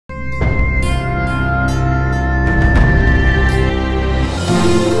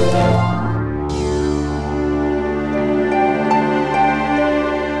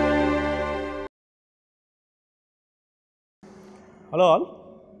Hello all,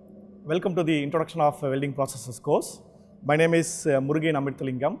 welcome to the Introduction of Welding Processes course. My name is Murugaiyan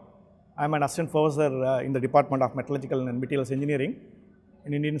Amirthalingam. I am an assistant professor in the Department of Metallurgical and Materials Engineering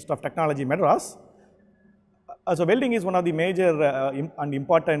in Indian Institute of Technology, Madras. So welding is one of the major and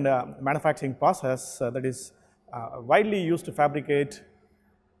important manufacturing process that is widely used to fabricate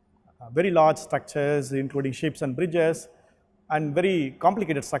very large structures including ships and bridges and very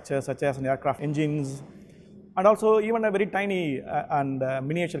complicated structures such as aircraft engines, and also even a very tiny and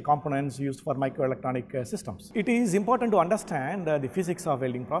miniature components used for microelectronic systems. It is important to understand the physics of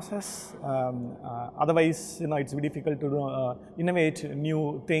welding process. Otherwise, it's very difficult to innovate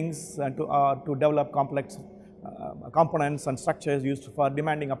new things and to develop complex components and structures used for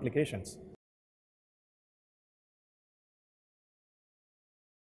demanding applications.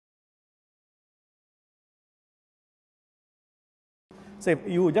 So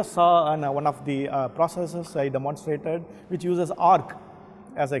you just saw one of the processes I demonstrated, which uses arc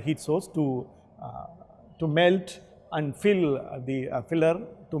as a heat source to melt and fill the filler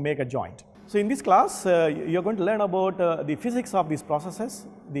to make a joint. So in this class, you are going to learn about the physics of these processes,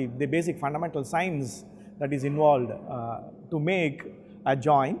 the basic fundamental science that is involved to make a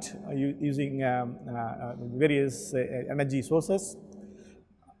joint using various energy sources,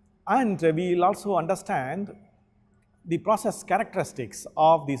 and we will also understand the process characteristics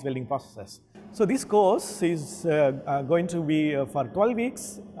of these welding processes. So this course is going to be for 12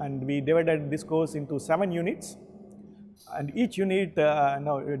 weeks, and we divided this course into 7 units, and each unit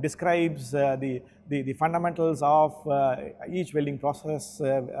describes the fundamentals of each welding process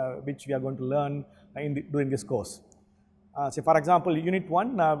which we are going to learn during this course. So for example, unit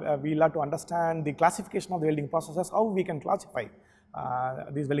 1, we will have to understand the classification of the welding processes, how we can classify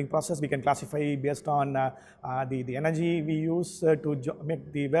these welding process. We can classify based on the energy we use to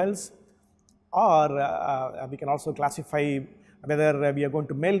make the welds, or we can also classify whether we are going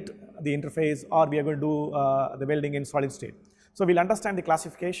to melt the interface or we are going to do the welding in solid state. So we will understand the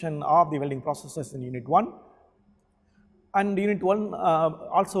classification of the welding processes in unit 1. And unit 1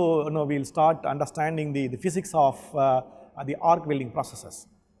 also we will start understanding the physics of the arc welding processes.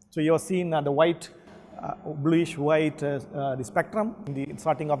 So you have seen the white, bluish white the spectrum in the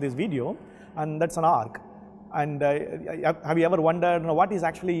starting of this video, and that's an arc. And have you ever wondered what is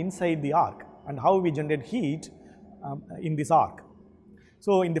actually inside the arc and how we generate heat in this arc?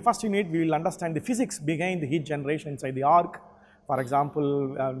 So in the first unit, we will understand the physics behind the heat generation inside the arc. For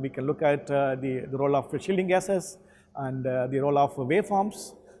example, we can look at the role of shielding gases and the role of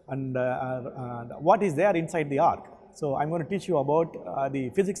waveforms and what is there inside the arc. So I'm going to teach you about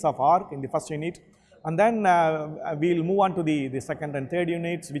the physics of arc in the first unit, and then we'll move on to the second and third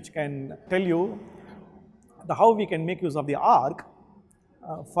units, which can tell you how we can make use of the arc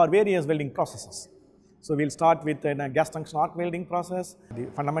for various welding processes. So we'll start with a gas tungsten arc welding process, the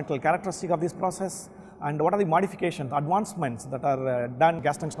fundamental characteristic of this process, and what are the modifications, advancements that are done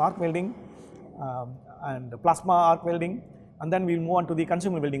gas tungsten arc welding and plasma arc welding. And then we'll move on to the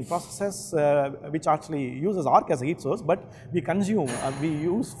consumable welding processes, which actually uses arc as a heat source, but we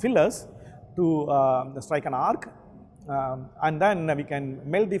use fillers to strike an arc, and then we can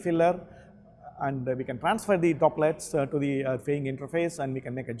melt the filler, and we can transfer the droplets to the faying interface, and we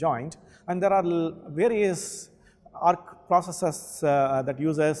can make a joint. And there are various arc processes that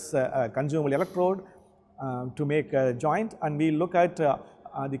uses a consumable electrode to make a joint, and we look at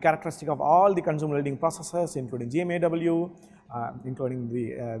the characteristic of all the consumable welding processes, including GMAW, including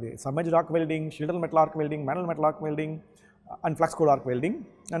the submerged arc welding, shielded metal arc welding, mantle metal arc welding, and flux core arc welding.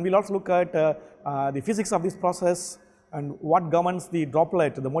 And we'll also look at the physics of this process and what governs the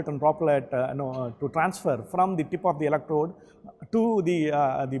droplet, the molten droplet, to transfer from the tip of the electrode to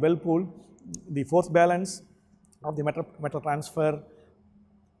the weld pool, the force balance of the metal transfer,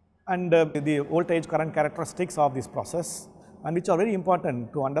 and the voltage current characteristics of this process, and which are very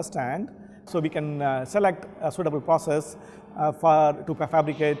important to understand, so we can select a suitable process to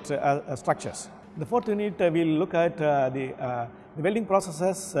fabricate structures. In the fourth unit, we will look at the welding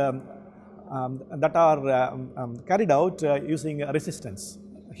processes that are carried out using resistance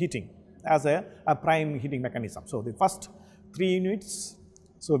heating as a prime heating mechanism. So the first 3 units,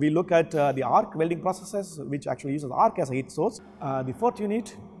 so we look at the arc welding processes, which actually uses arc as a heat source. The fourth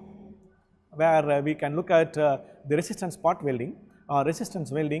unit, where we can look at the resistance spot welding or resistance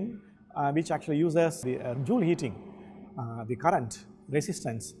welding, which actually uses the joule heating, the current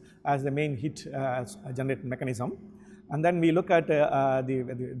resistance as the main heat generating mechanism. And then we look at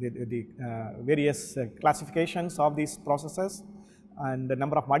the various classifications of these processes and the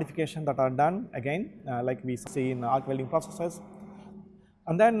number of modifications that are done, again like we see in arc welding processes.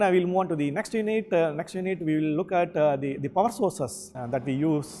 And then we will move on to the next unit. Next unit we will look at the power sources that we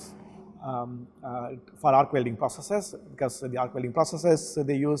use for arc welding processes, because the arc welding processes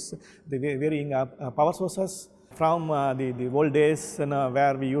they use the varying power sources from the old days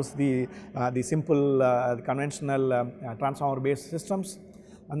where we use the simple conventional transformer based systems.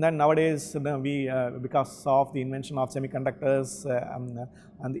 And then nowadays we because of the invention of semiconductors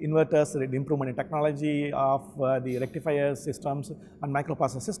and the inverters, the improvement in technology of the rectifier systems and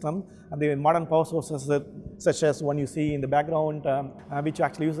microprocessor system, and the modern power sources such as one you see in the background, which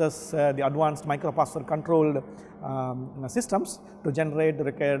actually uses the advanced microprocessor controlled systems to generate the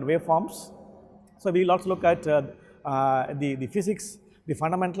required waveforms. So we will also look at the physics, the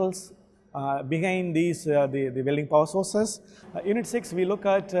fundamentals behind these the welding power sources. Unit 6 we look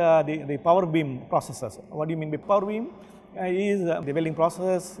at the power beam processes. What do you mean by power beam? Is the welding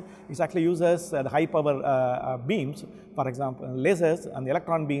process is actually uses the high power beams, for example lasers and the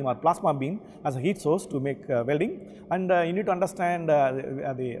electron beam or plasma beam as a heat source to make welding. And you need to understand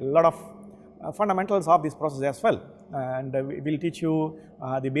the lot of fundamentals of this process as well, and we will teach you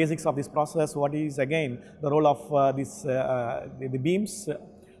the basics of this process, what is again the role of the beams,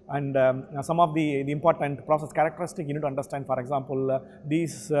 and some of the important process characteristics you need to understand. For example,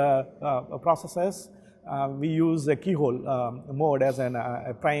 these processes we use a keyhole mode as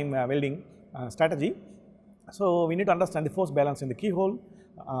a prime welding strategy. So we need to understand the force balance in the keyhole,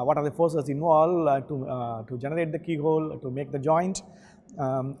 what are the forces involved to generate the keyhole, to make the joint,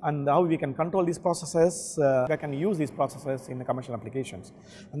 and how we can control these processes, we can use these processes in the commercial applications.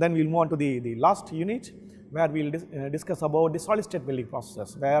 And then we will move on to the last unit, where we will discuss about the solid state welding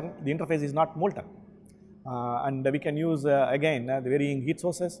processes, where the interface is not molten. And we can use again the varying heat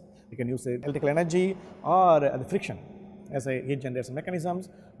sources, we can use the electrical energy or the friction as a heat generation mechanisms,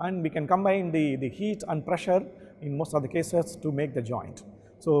 and we can combine the heat and pressure in most of the cases to make the joint.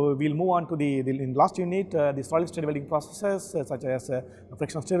 So we will move on to in last unit the solid state welding processes such as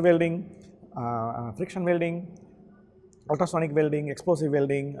friction stir welding, friction welding, ultrasonic welding, explosive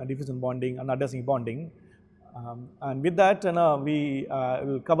welding, diffusion bonding and adhesive bonding. And with that we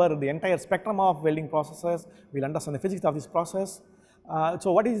will cover the entire spectrum of welding processes. We will understand the physics of this process.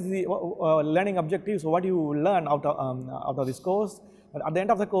 So what is the learning objective? So what you learn out of this course? At the end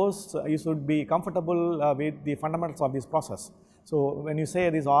of the course you should be comfortable with the fundamentals of this process. So when you say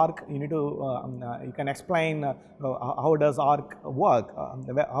this arc, you need to you can explain how does arc work,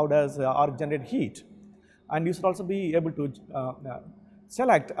 how does arc generate heat, and you should also be able to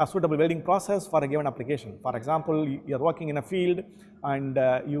select a suitable welding process for a given application. For example, you are working in a field and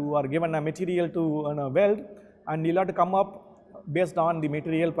you are given a material to weld, and you will have to come up based on the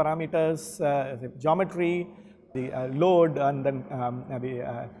material parameters, the geometry, the load, and then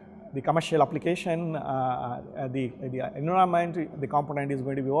the commercial application, the environment, the component is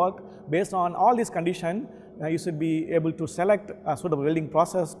going to be work. Based on all these conditions, you should be able to select a suitable welding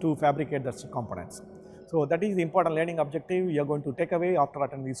process to fabricate the components. So that is the important learning objective you are going to take away after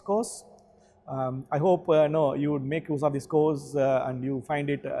attending this course. I hope you would make use of this course and you find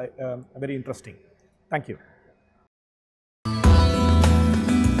it very interesting. Thank you.